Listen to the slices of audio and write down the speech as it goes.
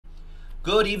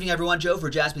Good evening, everyone. Joe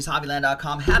for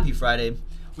JaspysHobbyland.com. Happy Friday.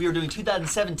 We are doing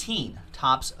 2017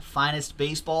 Topps Finest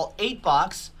Baseball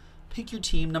 8-box. Pick your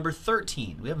team number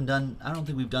 13. We haven't done, I don't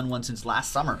think we've done one since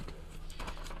last summer.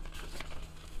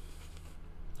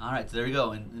 All right, so there we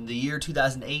go. In the year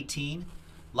 2018,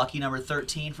 lucky number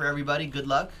 13 for everybody. Good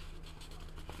luck.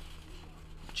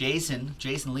 Jason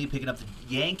Lee picking up the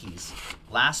Yankees.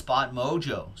 Last spot,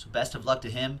 Mojo. So best of luck to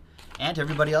him and to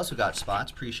everybody else who got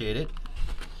spots. Appreciate it.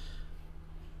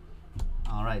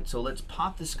 All right, so let's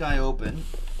pop this guy open.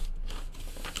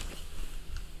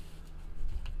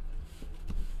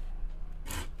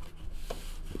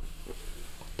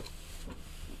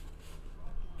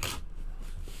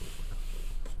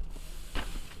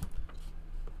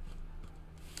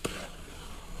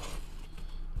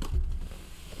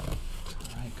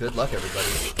 All right, good luck,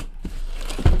 everybody.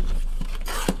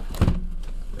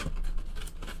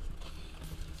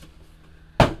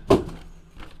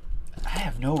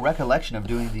 No recollection of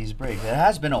doing these breaks. It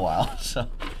has been a while, so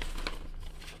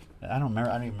I don't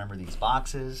even remember these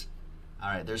boxes. All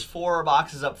right, there's 4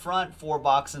 boxes up front, 4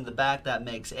 boxes in the back. That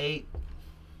makes 8.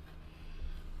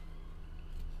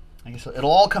 I guess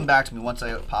it'll all come back to me once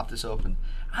I pop this open.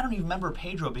 I don't even remember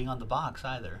Pedro being on the box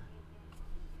either.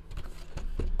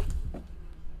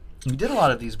 We did a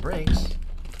lot of these breaks.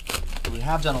 We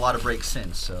have done a lot of breaks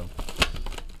since, so.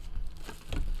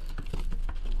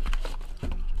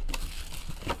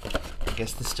 I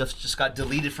guess this stuff just got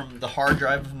deleted from the hard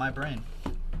drive of my brain.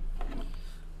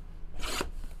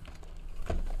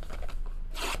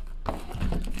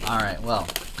 All right, well,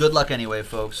 good luck anyway,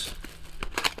 folks.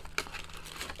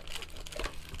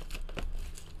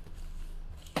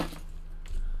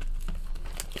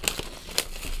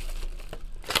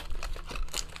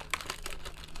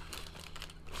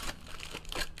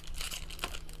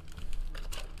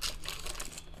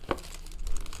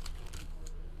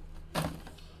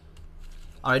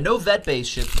 All right, no vet base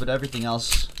ships, but everything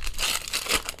else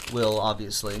will,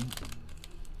 obviously.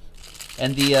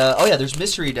 And the, oh yeah, there's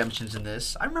mystery redemptions in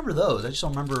this. I remember those. I just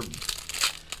don't remember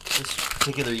this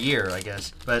particular year, I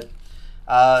guess. But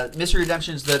mystery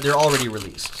redemptions, they're already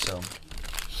released, so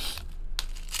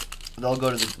they'll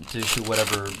go to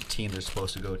whatever team they're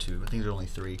supposed to go to. I think there's only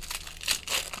 3.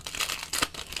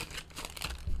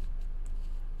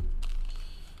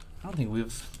 I don't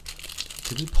think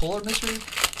did we pull our mystery?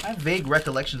 I have vague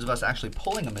recollections of us actually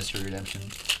pulling a mystery redemption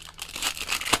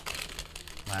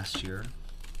last year.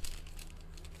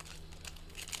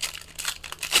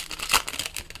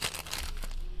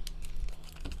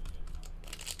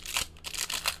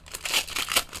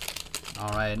 All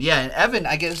right, yeah, and Evan,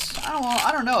 I guess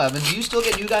I don't know, Evan. Do you still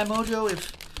get New Guy Mojo?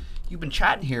 If you've been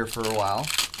chatting here for a while,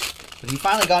 but he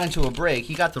finally got into a break.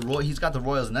 He's got the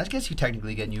Royals, and I guess you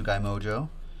technically get New Guy Mojo.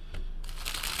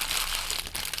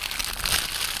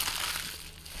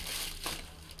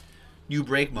 New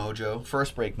break mojo,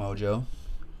 first break mojo.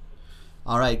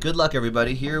 All right, good luck,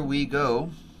 everybody. Here we go.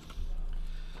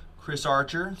 Chris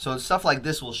Archer. So stuff like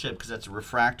this will ship because that's a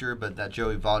refractor, but that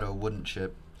Joey Votto wouldn't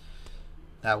ship.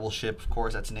 That will ship, of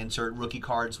course. That's an insert. Rookie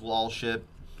cards will all ship.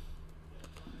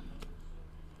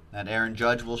 That Aaron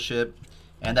Judge will ship.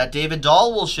 And that David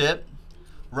Dahl will ship.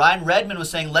 Ryan Redmond was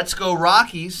saying, let's go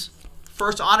Rockies.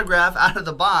 First autograph out of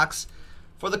the box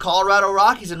for the Colorado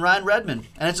Rockies and Ryan Redmond.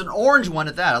 And it's an orange one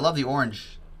at that. I love the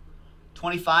orange.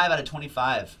 25 out of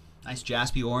 25. Nice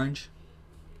Jaspy orange.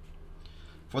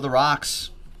 For the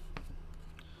Rocks.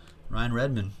 Ryan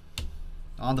Redmond.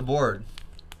 On the board.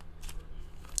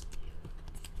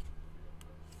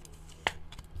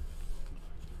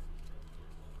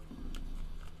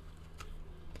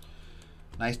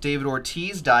 Nice David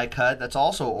Ortiz die cut. That's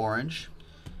also orange.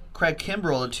 Craig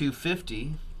Kimbrell at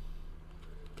 250.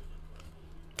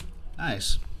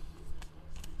 Nice.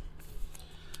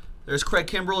 There's Craig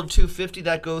Kimbrell at 250.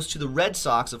 That goes to the Red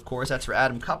Sox, of course. That's for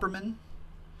Adam Kupperman.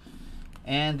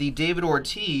 And the David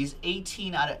Ortiz,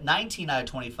 19 out of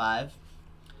 25.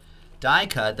 Die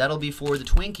cut. That'll be for the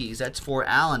Twinkies. That's for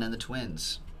Allen and the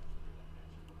Twins.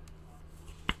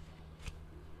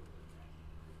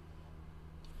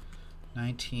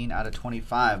 $19 out of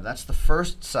 25. That's the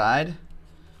first side.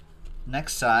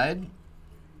 Next side.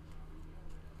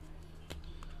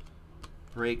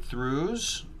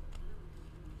 Breakthroughs.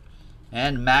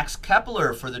 And Max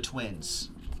Kepler for the Twins.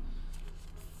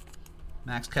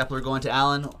 Max Kepler going to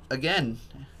Allen again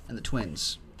and the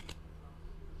Twins.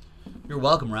 You're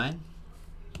welcome, Ryan.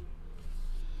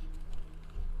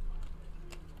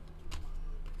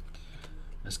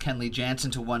 There's Kenley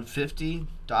Jansen to 150.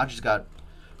 Dodgers got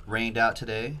rained out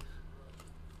today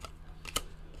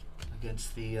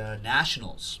against the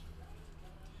Nationals.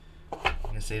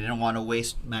 I guess they didn't want to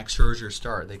waste Max Scherzer's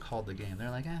start. They called the game. They're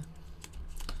like,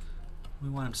 we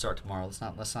want him to start tomorrow. Let's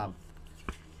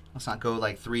not go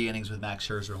like 3 innings with Max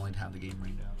Scherzer only to have the game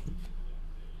rained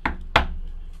out.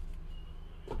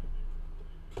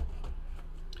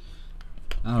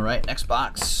 All right, next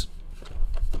box.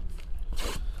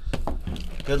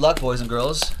 Good luck, boys and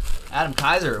girls. Adam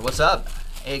Kaiser, what's up?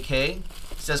 AK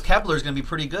says Kepler's gonna be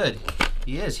pretty good.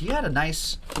 He is. He had a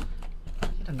nice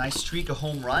streak of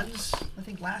home runs, I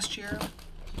think, last year.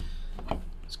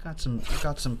 He's got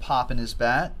some pop in his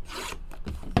bat.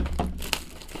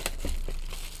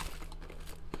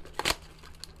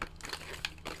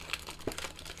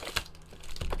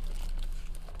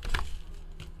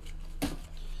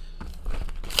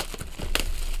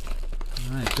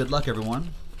 All right, good luck, everyone.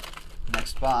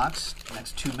 Next box,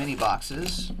 next 2 mini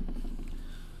boxes.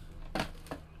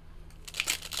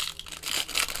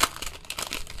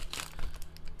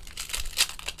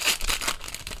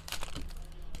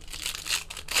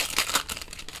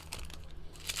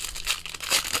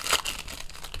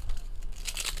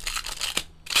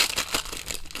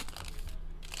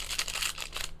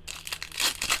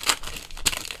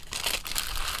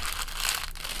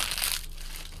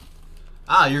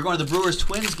 You're going to the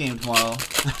Brewers-Twins game tomorrow,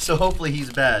 so hopefully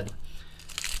he's bad.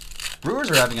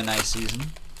 Brewers are having a nice season.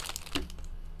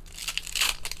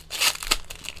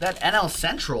 That NL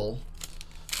Central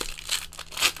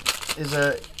is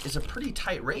a pretty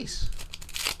tight race.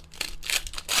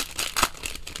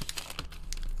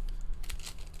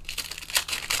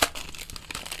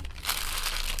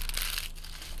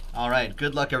 All right,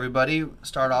 good luck, everybody.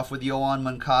 Start off with Yoan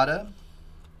Moncada.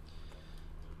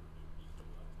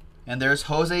 And there's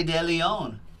Jose De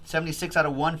Leon, 76 out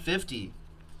of 150.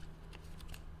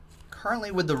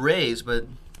 Currently with the Rays, but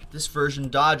this version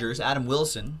Dodgers, Adam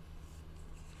Wilson.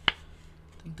 I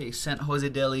think they sent Jose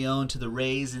De Leon to the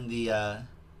Rays in the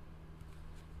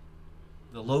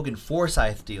Logan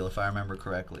Forsythe deal, if I remember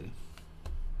correctly.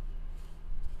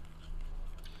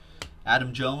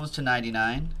 Adam Jones to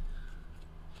 99.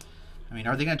 I mean,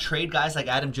 are they going to trade guys like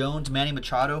Adam Jones, Manny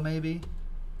Machado maybe?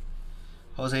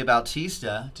 Jose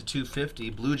Bautista to 250,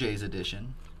 Blue Jays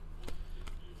edition.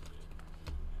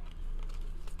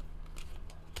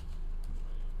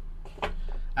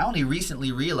 I only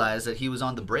recently realized that he was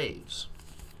on the Braves,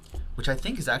 which I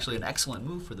think is actually an excellent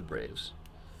move for the Braves.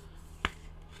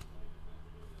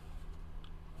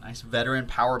 Nice veteran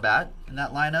power bat in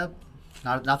that lineup.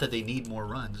 Not that they need more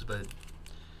runs, but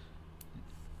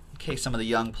in case some of the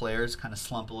young players kind of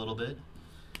slump a little bit.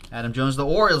 Adam Jones, the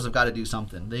Orioles have got to do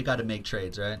something. They got to make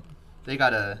trades, right? They got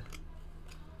to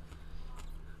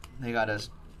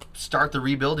start the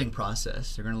rebuilding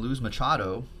process. They're going to lose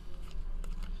Machado.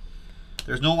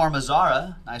 There's Nomar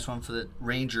Mazara. Nice one for the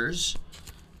Rangers.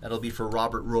 That'll be for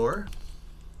Robert Rohr.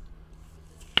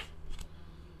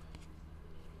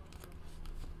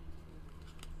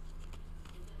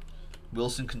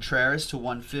 Wilson Contreras to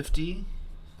 150.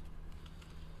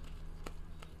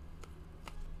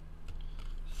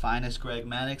 Finest Greg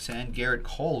Maddux and Garrett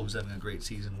Cole, who's having a great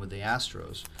season with the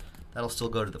Astros. That'll still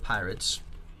go to the Pirates.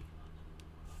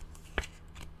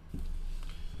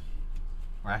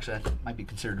 Or actually, that might be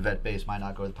considered vet base. Might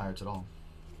not go to the Pirates at all.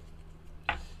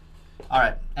 All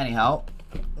right. Anyhow,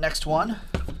 next one.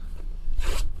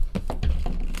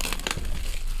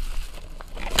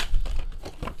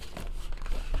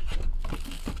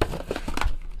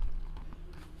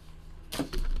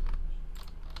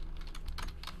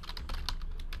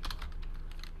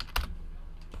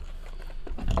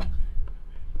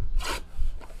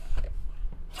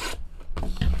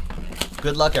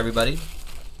 Good luck, everybody.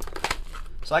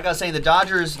 So like I was saying, the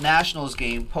Dodgers-Nationals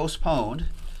game postponed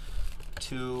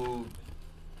to,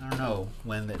 I don't know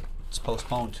when it's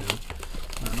postponed to.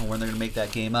 I don't know when they're going to make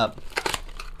that game up.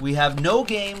 We have no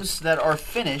games that are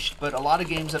finished, but a lot of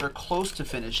games that are close to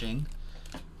finishing.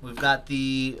 We've got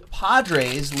the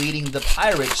Padres leading the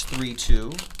Pirates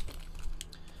 3-2.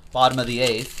 Bottom of the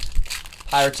 8th.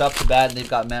 Pirates up to bat, and they've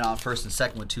got men on first and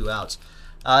second with 2 outs.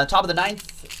 Top of the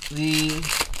 9th, the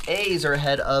A's are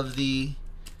ahead of the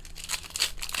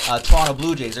Toronto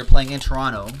Blue Jays. They're playing in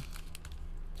Toronto.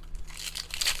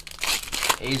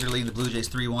 A's are leading the Blue Jays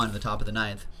 3-1 in the top of the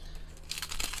 9th.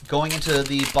 Going into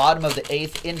the bottom of the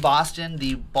 8th in Boston,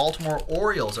 the Baltimore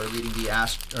Orioles are leading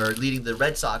the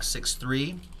Red Sox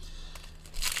 6-3.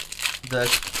 The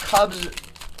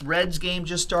Cubs-Reds game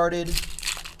just started.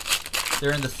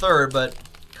 They're in the 3rd, but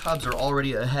Cubs are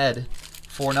already ahead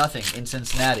 4-0 in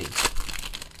Cincinnati.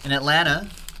 In Atlanta,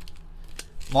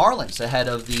 Marlins ahead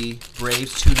of the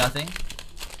Braves 2-0.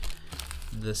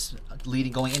 This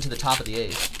leading going into the top of the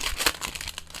 8th.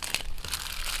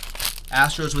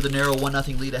 Astros with a narrow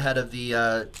 1-0 lead ahead of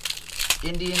the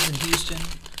Indians in Houston.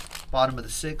 Bottom of the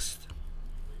 6th.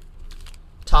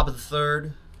 Top of the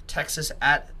 3rd. Texas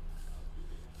at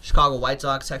Chicago White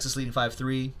Sox. Texas leading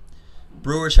 5-3.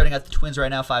 Brewers shutting out the Twins right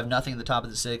now 5-0 in the top of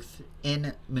the 6th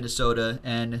in Minnesota.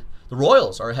 And the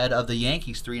Royals are ahead of the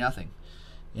Yankees 3-0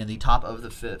 in the top of the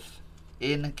 5th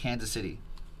in Kansas City.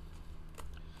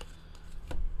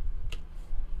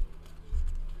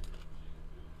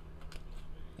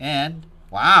 And,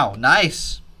 wow,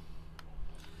 nice.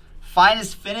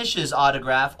 Finest Finishes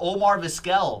autograph, Omar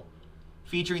Vizquel,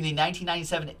 featuring the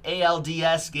 1997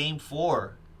 ALDS Game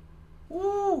 4.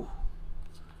 Woo!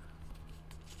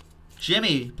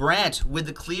 Jimmy Brandt with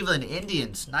the Cleveland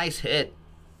Indians. Nice hit.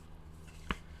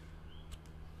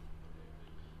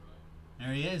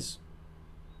 There he is.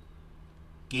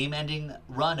 Game-ending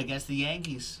run against the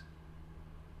Yankees.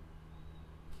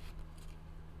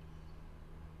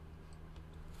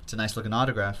 It's a nice-looking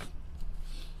autograph.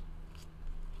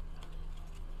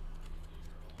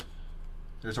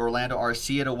 There's Orlando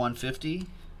Arcia to 150.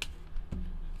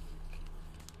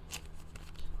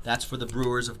 That's for the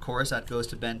Brewers, of course. That goes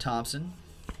to Ben Thompson.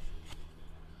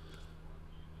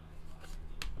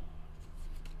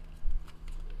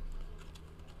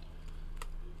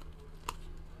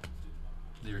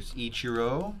 There's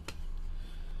Ichiro.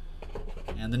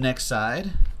 And the next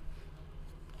side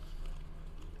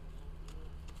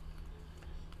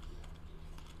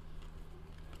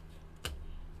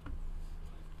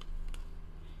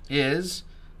is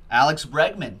Alex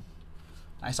Bregman.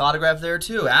 Nice autograph there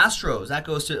too. Astros. That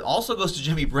also goes to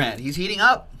Jimmy Brandt. He's heating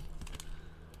up.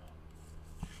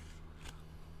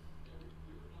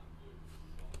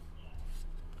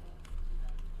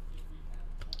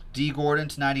 D. Gordon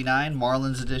to 99,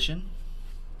 Marlins edition.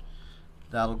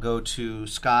 That'll go to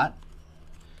Scott.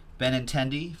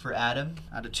 Benintendi for Adam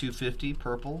out of 250,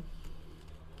 purple.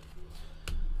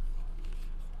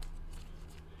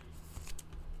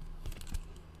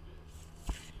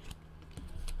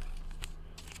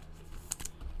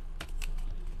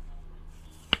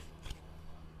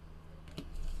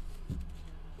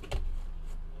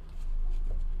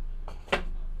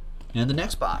 And the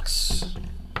next box.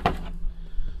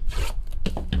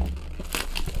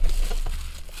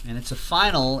 And it's a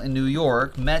final in New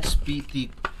York. Mets beat the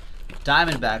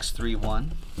Diamondbacks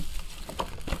 3-1.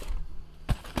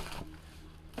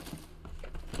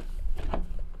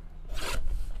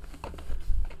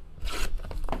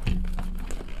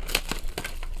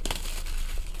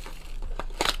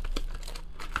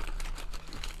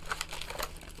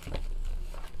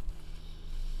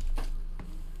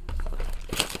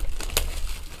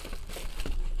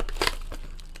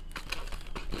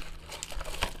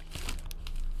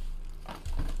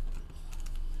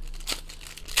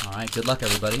 All right, good luck,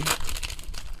 everybody.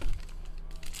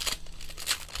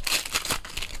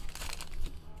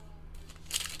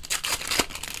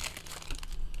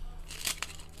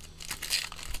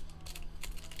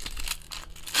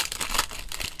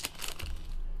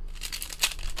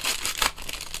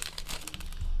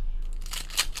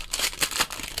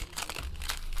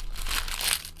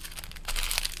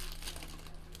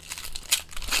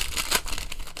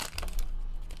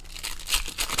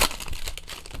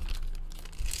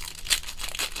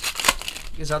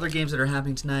 There's other games that are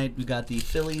happening tonight. We got the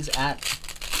Phillies at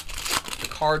the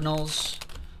Cardinals.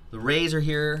 The Rays are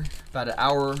here, about an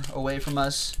hour away from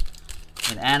us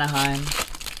in Anaheim.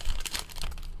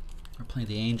 We're playing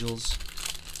the Angels.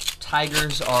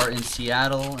 Tigers are in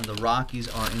Seattle, and the Rockies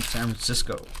are in San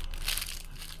Francisco.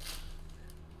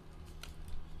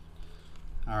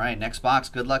 All right, next box.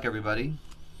 Good luck, everybody.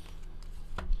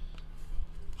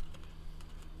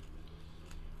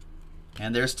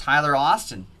 And there's Tyler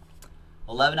Austin.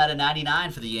 11 out of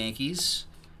 99 for the Yankees.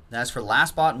 That's for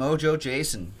Last Spot Mojo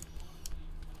Jason.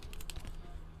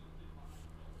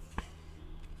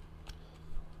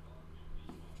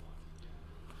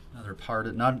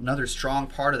 Another strong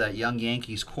part of that young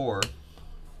Yankees core.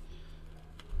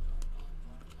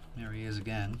 There he is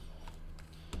again.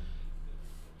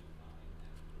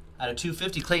 Out of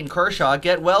 250, Clayton Kershaw.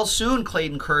 Get well soon,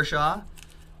 Clayton Kershaw.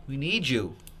 We need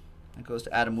you. That goes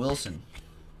to Adam Wilson.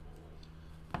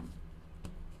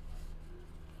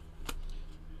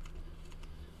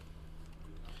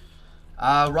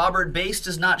 Robert Base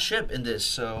does not ship in this,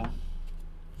 so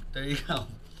there you go.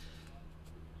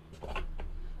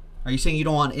 Are you saying you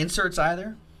don't want inserts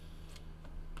either?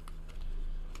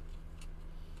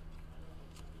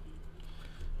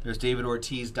 There's David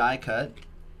Ortiz die cut.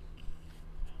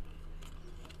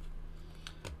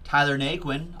 Tyler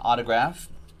Naquin autograph.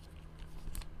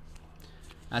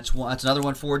 That's another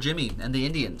one for Jimmy and the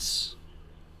Indians.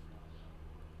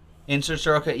 Inserts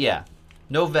are okay. Yeah.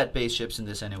 No vet-based ships in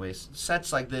this anyways.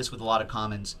 Sets like this with a lot of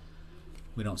commons,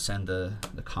 we don't send the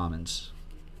commons.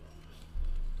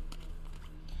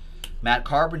 Matt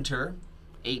Carpenter,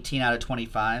 18 out of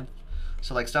 25.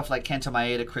 So like stuff like Kenta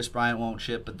Maeda, Chris Bryant won't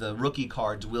ship, but the rookie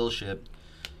cards will ship.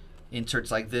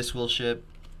 Inserts like this will ship.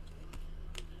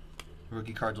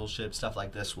 Rookie cards will ship. Stuff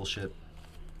like this will ship.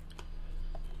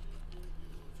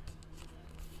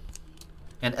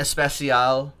 And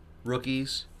Especial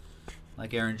rookies,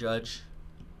 like Aaron Judge,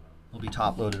 will be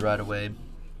top loaded right away.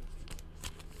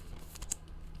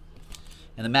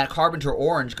 And the Matt Carpenter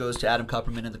orange goes to Adam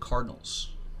Kupperman and the Cardinals.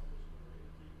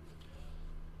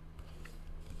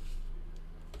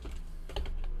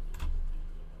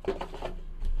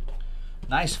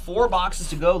 Nice. 4 boxes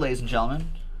to go, ladies and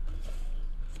gentlemen.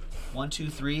 1, 2,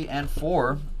 3, and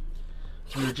 4.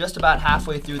 We're just about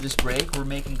halfway through this break. We're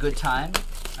making good time.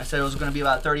 I said it was going to be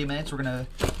about 30 minutes. We're going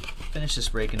to finish this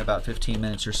break in about 15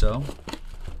 minutes or so.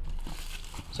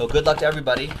 So good luck to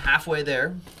everybody. Halfway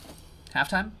there.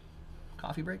 Halftime?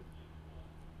 Coffee break?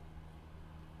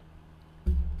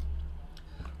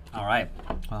 All right.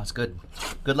 Well, that's good.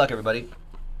 Good luck, everybody.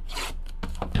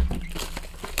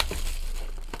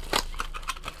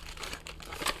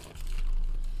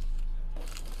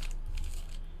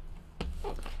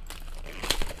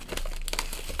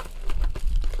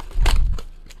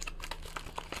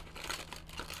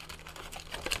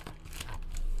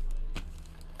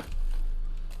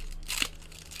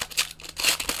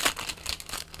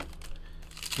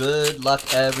 Good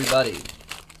luck, everybody.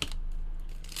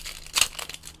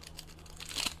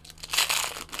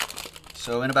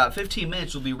 So in about 15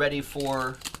 minutes, we'll be ready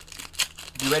for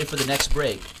the next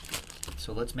break.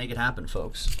 So let's make it happen,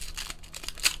 folks.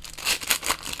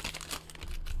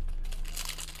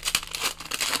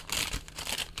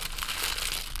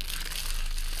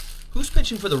 Who's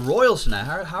pitching for the Royals tonight?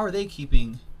 How are they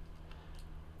keeping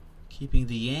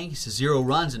the Yankees to 0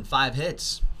 runs and 5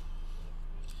 hits?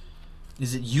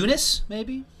 Is it Eunice,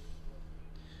 maybe?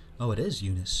 Oh, it is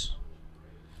Eunice.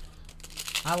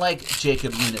 I like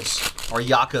Jacob Eunice, or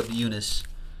Jakob Eunice.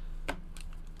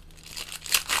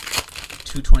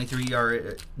 2.23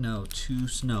 ERA,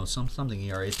 something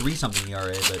ERA, 3 something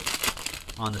ERA,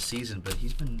 but on the season. But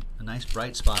he's been a nice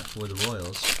bright spot for the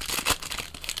Royals.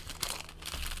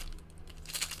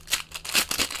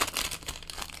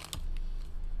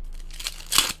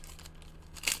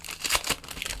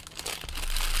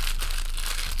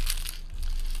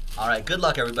 All right, good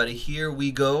luck, everybody. Here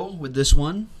we go with this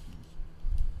one.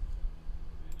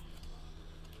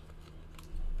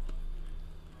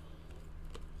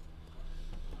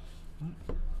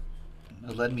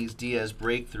 Aledmys Diaz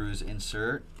breakthroughs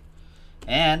insert.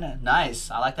 And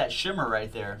nice. I like that shimmer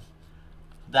right there.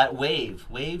 That wave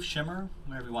shimmer,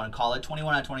 whatever you want to call it.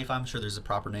 21 out of 25. I'm sure there's a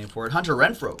proper name for it. Hunter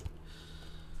Renfroe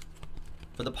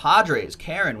for the Padres.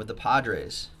 Karen with the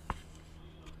Padres.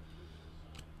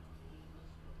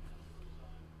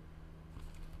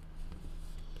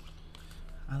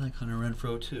 I like Hunter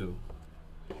Renfroe too.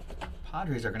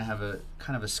 Padres are going to have a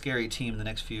kind of a scary team in the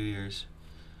next few years.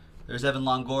 There's Evan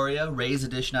Longoria, Rays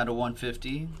edition out of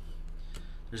 150.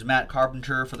 There's Matt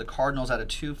Carpenter for the Cardinals out of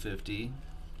 250.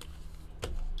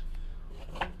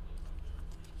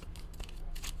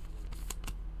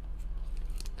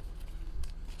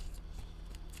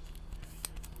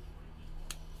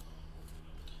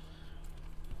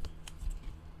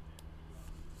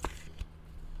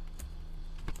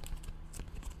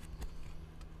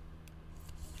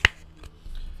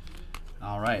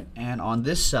 All right, and on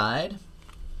this side,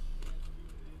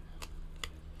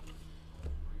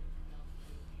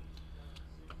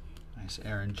 nice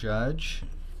Aaron Judge.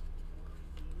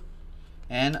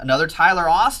 And another Tyler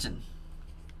Austin.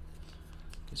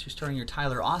 Guess you're starting your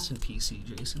Tyler Austin PC,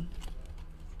 Jason.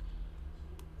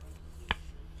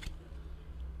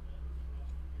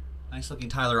 Nice looking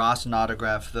Tyler Austin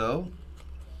autograph, though.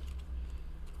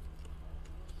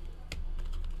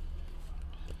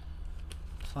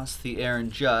 Plus the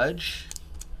Aaron Judge.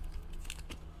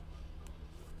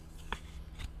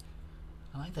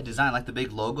 I like that design. I like the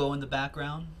big logo in the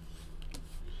background.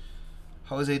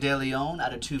 Jose De Leon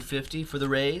out of 250 for the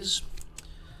Rays.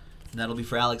 And that'll be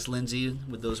for Alex Lindsay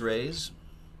with those Rays.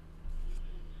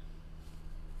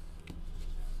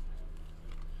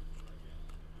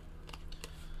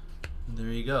 And there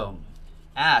you go.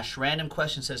 Ash, random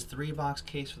question says 3-box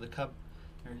case for the Cup.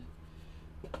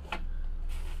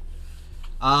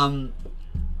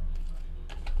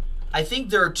 I think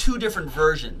there are 2 different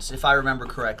versions, if I remember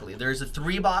correctly. There's a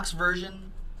 3-box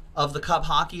version of the Cup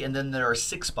Hockey, and then there are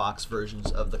 6-box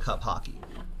versions of the Cup Hockey.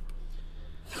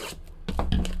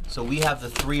 So we have the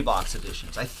 3-box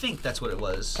editions. I think that's what it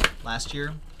was last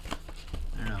year.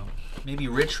 I don't know. Maybe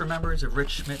Rich remembers. If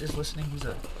Rich Schmidt is listening,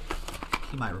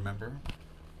 he might remember.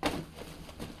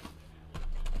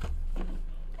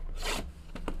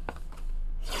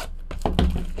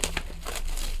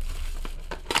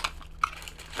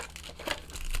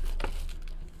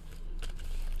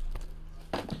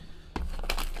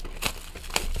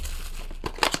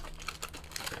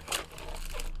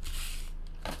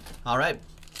 All right.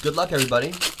 Good luck,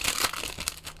 everybody.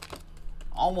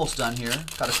 Almost done here.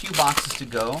 Got a few boxes to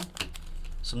go.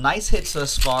 Some nice hits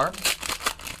thus far.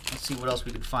 Let's see what else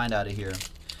we can find out of here.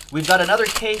 We've got another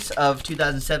case of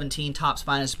 2017 Topps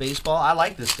Finest Baseball. I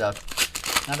like this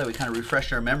stuff. Now that we kind of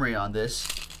refreshed our memory on this,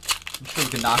 I'm sure we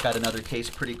can knock out another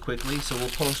case pretty quickly. So we'll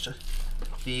post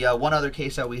the one other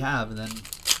case that we have, and then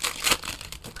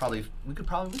we could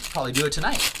probably do it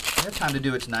tonight. We have time to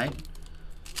do it tonight,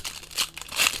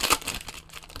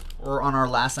 or on our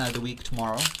last night of the week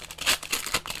tomorrow.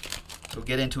 So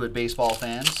get into it, baseball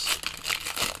fans.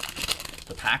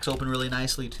 The packs open really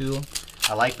nicely too.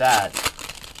 I like that.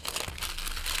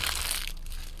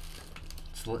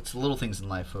 It's the little things in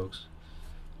life, folks.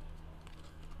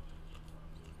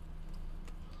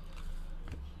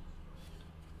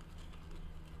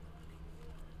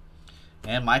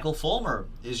 And Michael Fulmer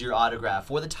is your autograph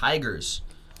for the Tigers.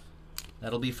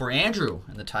 That'll be for Andrew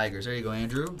and the Tigers. There you go,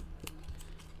 Andrew.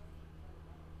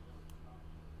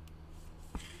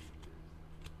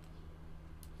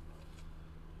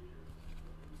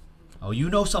 Oh,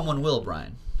 you know someone will,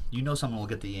 Brian. You know someone will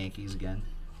get the Yankees again.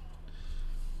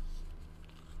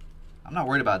 I'm not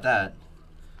worried about that.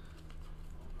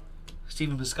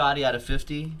 Stephen Piscotty out of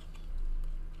 50.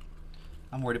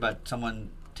 I'm worried about someone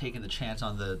taking the chance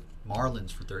on the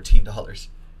Marlins for $13.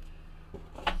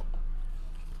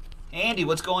 Andy,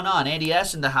 what's going on? Andy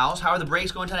S. in the house. How are the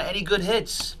breaks going tonight? Any good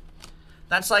hits?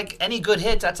 That's like, any good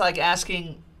hits, that's like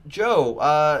asking,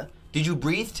 Joe, did you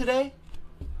breathe today?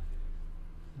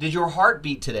 Did your heart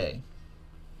beat today?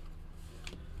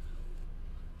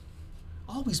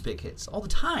 Always big hits. All the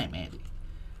time, Andy.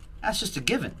 That's just a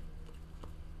given.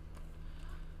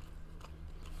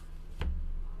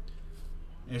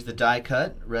 There's the die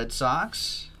cut, Red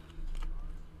Sox.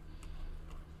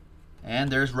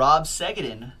 And there's Rob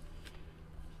Segedin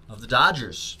of the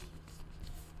Dodgers.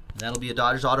 And that'll be a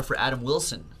Dodgers auto for Adam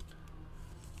Wilson.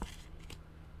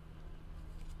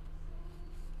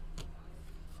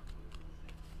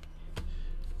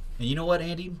 And you know what,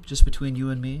 Andy? Just between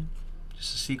you and me,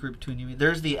 just a secret between you and me.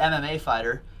 There's the MMA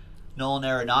fighter, Nolan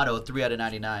Arenado, 3 out of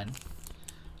 99.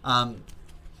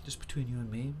 Just between you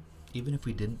and me, even if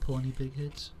we didn't pull any big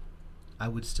hits, I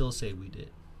would still say we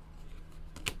did.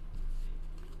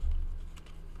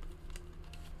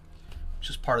 It's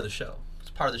just part of the show.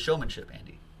 It's part of the showmanship,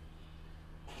 Andy.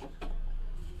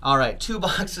 All right, 2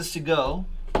 boxes to go.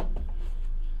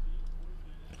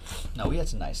 No, we had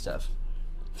some nice stuff.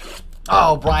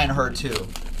 Oh, Brian heard too. Dang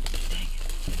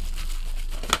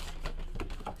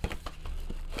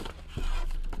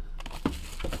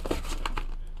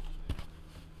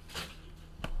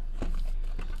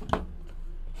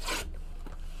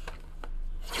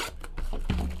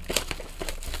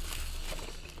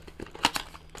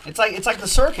it. It's like the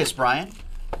circus, Brian.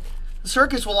 The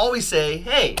circus will always say,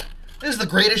 "Hey, this is the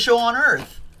greatest show on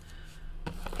earth."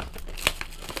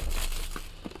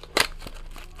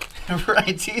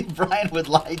 Right, see, Brian would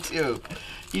lie too.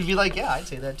 He'd be like, "Yeah, I'd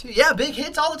say that too." Yeah, big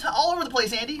hits all the time, all over the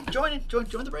place. Andy, join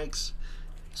the breaks.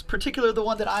 It's particularly the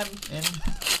one that I'm in.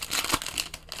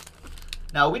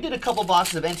 Now we did a couple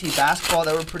boxes of NT basketball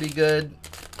that were pretty good.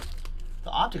 The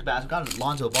optic basketball, got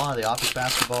Lonzo Ball, the optic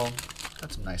basketball,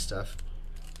 got some nice stuff.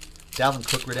 Dalvin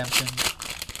Cook redemption,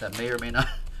 that may or may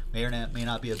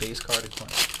not be a base card.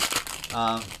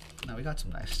 No, we got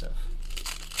some nice stuff.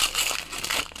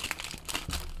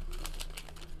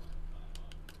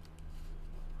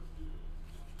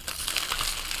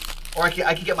 Or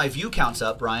I could get my view counts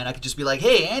up, Brian. I could just be like,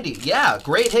 hey, Andy, yeah,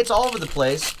 great hits all over the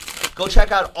place. Go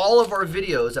check out all of our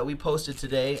videos that we posted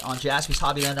today on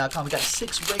JaspysHobbyland.com. We got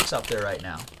 6 breaks up there right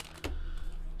now.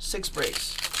 6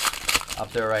 breaks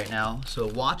up there right now. So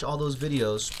watch all those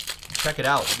videos. Check it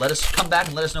out. Come back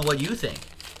and let us know what you think.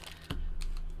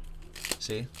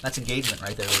 See? That's engagement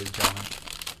right there, ladies and gentlemen.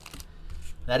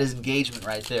 That is engagement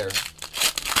right there.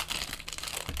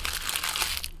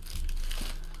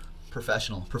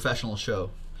 Professional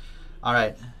show. All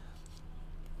right.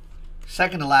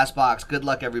 Second to last box. Good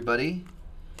luck, everybody.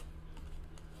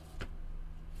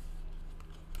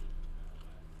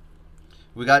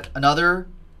 We got another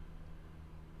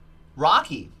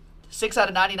Rocky. 6 out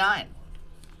of 99.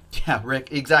 Yeah,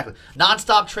 Rick, exactly.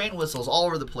 Non-stop train whistles all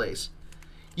over the place.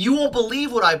 You won't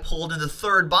believe what I pulled in the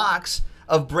third box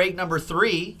of break number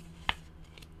 3.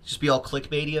 Just be all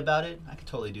clickbaity about it. I could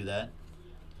totally do that.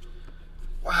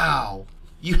 Wow.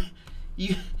 You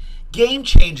game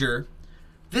changer.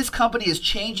 This company is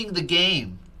changing the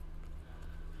game.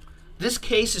 This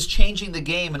case is changing the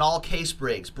game in all case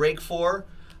breaks. Break 4,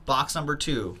 box number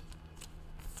 2.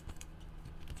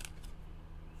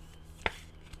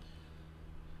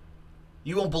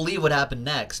 You won't believe what happened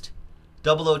next.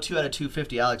 002 out of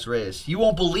 250, Alex Reyes. You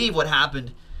won't believe what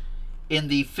happened in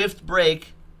the 5th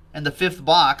break and the 5th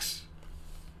box.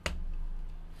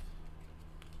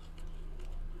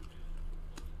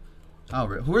 Oh,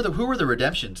 who were the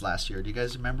redemptions last year? Do you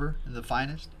guys remember in the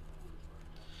finest?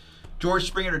 George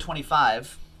Springer to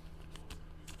 25.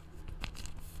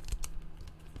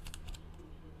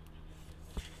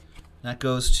 That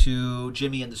goes to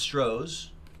Jimmy and the Stros.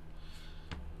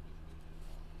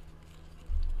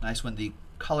 Nice when the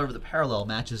color of the parallel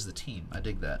matches the team. I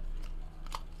dig that.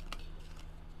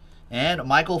 And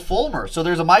Michael Fulmer. So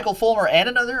there's a Michael Fulmer and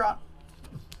another.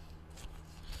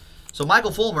 So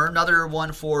Michael Fulmer, another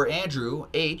one for Andrew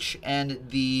H. and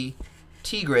the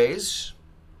Tigres.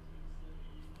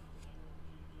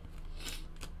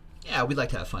 Yeah, we'd like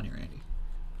to have fun here, Andy.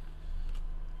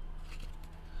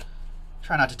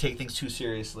 Try not to take things too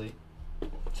seriously.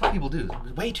 Some people do,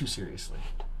 way too seriously.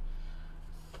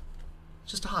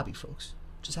 It's just a hobby, folks.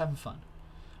 Just having fun.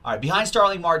 All right, behind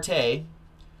Starling Marte,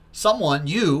 someone,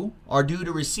 you, are due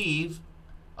to receive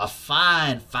a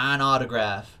fine, fine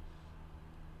autograph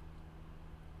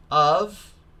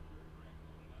of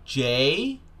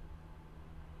Joe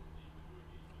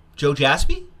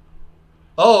Jaspy?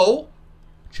 O,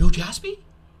 Joe Jaspy?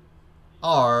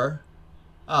 R,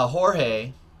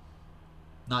 Jorge,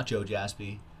 not Joe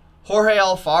Jaspy, Jorge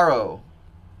Alfaro.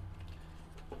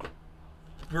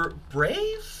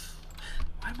 Brave?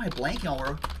 Why am I blanking on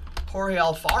where Jorge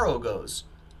Alfaro goes?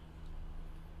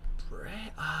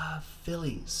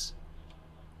 Phillies.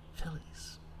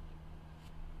 Phillies.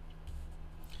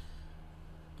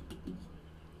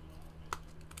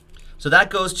 So that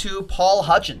goes to Paul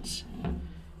Hutchins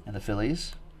and the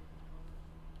Phillies.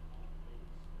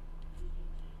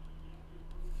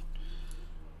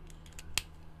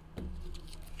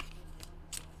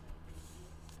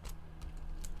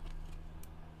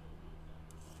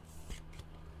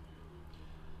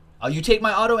 You take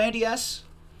my auto, Andy S?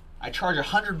 I charge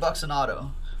 $100 an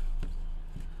auto.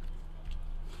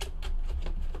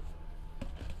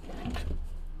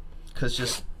 Cause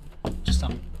just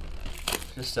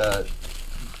a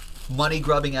money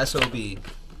grubbing SOB.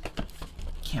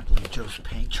 Can't believe Joe's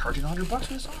charging $100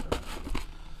 for this auto.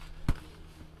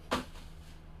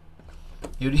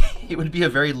 It would be a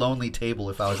very lonely table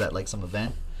if I was at like some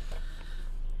event.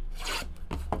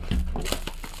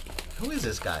 Who is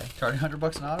this guy? Charging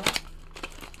 $100 an auto?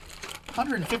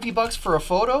 $150 for a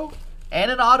photo and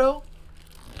an auto?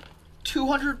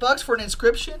 $200 for an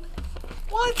inscription?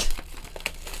 What?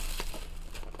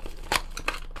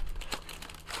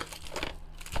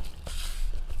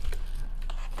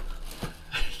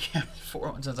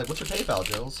 401 sounds like, what's your PayPal,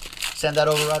 Jills? Send that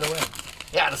over right away.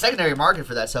 Yeah, the secondary market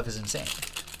for that stuff is insane.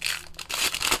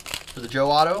 For the Joe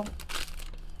auto,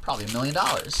 probably $1 million.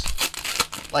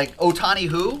 Like Ohtani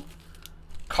who?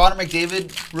 Connor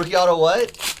McDavid, rookie auto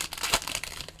what?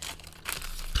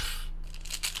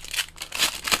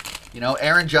 You know,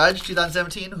 Aaron Judge,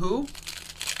 2017, who?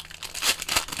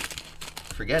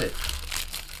 Forget it.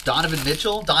 Donovan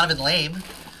Mitchell, Donovan Lame,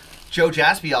 Joe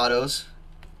Jaspy autos.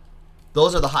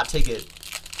 Those are the hot ticket.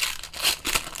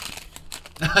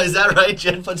 Is that right?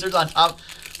 Jen Putzer's on top.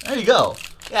 There you go.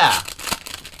 Yeah.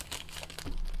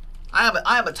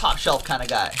 I am a top shelf kind of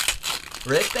guy.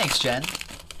 Rick, thanks, Jen.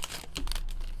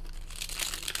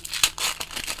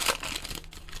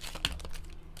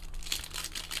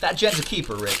 That Jen's a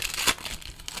keeper, Rick.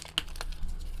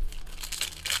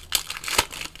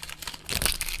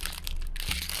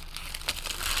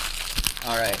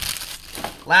 All right.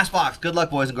 Last box. Good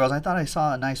luck, boys and girls. I thought I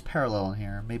saw a nice parallel in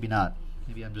here. Maybe not.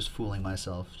 Maybe I'm just fooling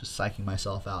myself. Just psyching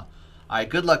myself out. All right.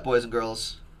 Good luck, boys and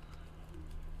girls.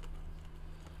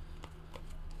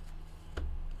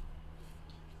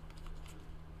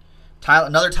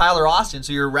 Another Tyler Austin.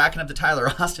 So you're racking up the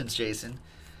Tyler Austins, Jason.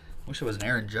 Wish there was an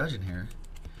Aaron Judge in here.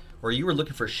 Or you were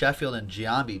looking for Sheffield and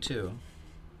Giambi, too.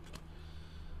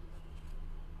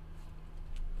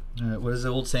 What is the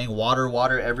old saying? Water,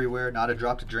 water everywhere, not a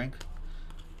drop to drink.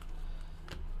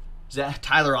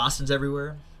 Tyler Austin's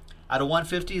everywhere. Out of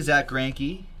 150, Zach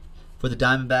Greinke. For the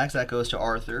Diamondbacks, that goes to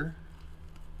Arthur.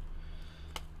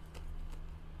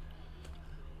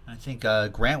 I think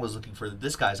Grant was looking for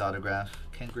this guy's autograph,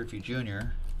 Ken Griffey Jr.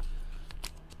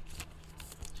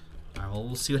 All right, well,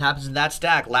 we'll see what happens in that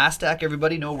stack. Last stack,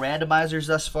 everybody. No randomizers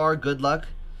thus far. Good luck.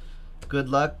 Good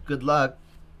luck. Good luck.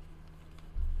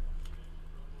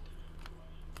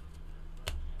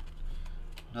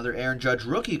 Another Aaron Judge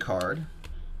rookie card.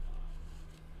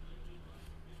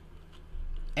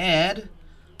 And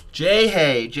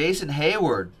Jason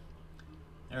Hayward.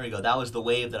 There we go. That was the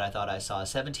wave that I thought I saw.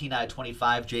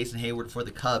 17/25, Jason Hayward for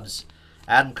the Cubs.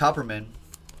 Adam Kupperman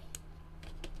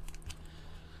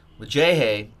with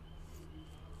J-Hay.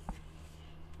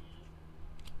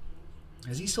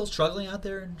 Is he still struggling out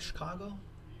there in Chicago?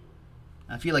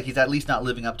 I feel like he's at least not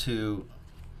living up to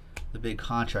the big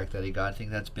contract that he got. I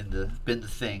think that's been the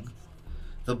thing.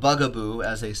 The bugaboo,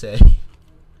 as they say.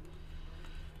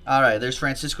 All right, there's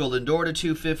Francisco Lindor to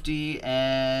 250,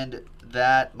 and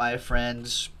that, my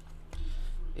friends,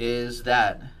 is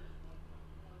that.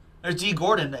 There's D.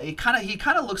 Gordon. He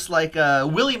kind of looks like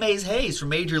Willie Mays Hayes from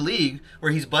Major League,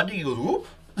 where he's bunting. He goes whoop.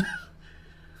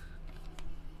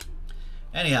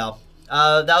 Anyhow,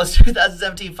 that was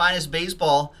 2017 Finest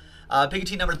Baseball.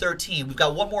 Pick number 13. We've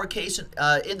got one more case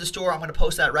in the store. I'm going to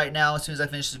post that right now as soon as I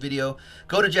finish this video.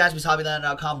 Go to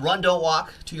JaspysHobbyland.com. Run, don't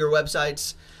walk to your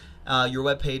websites, your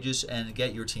web pages, and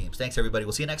get your teams. Thanks, everybody.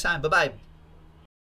 We'll see you next time. Bye-bye.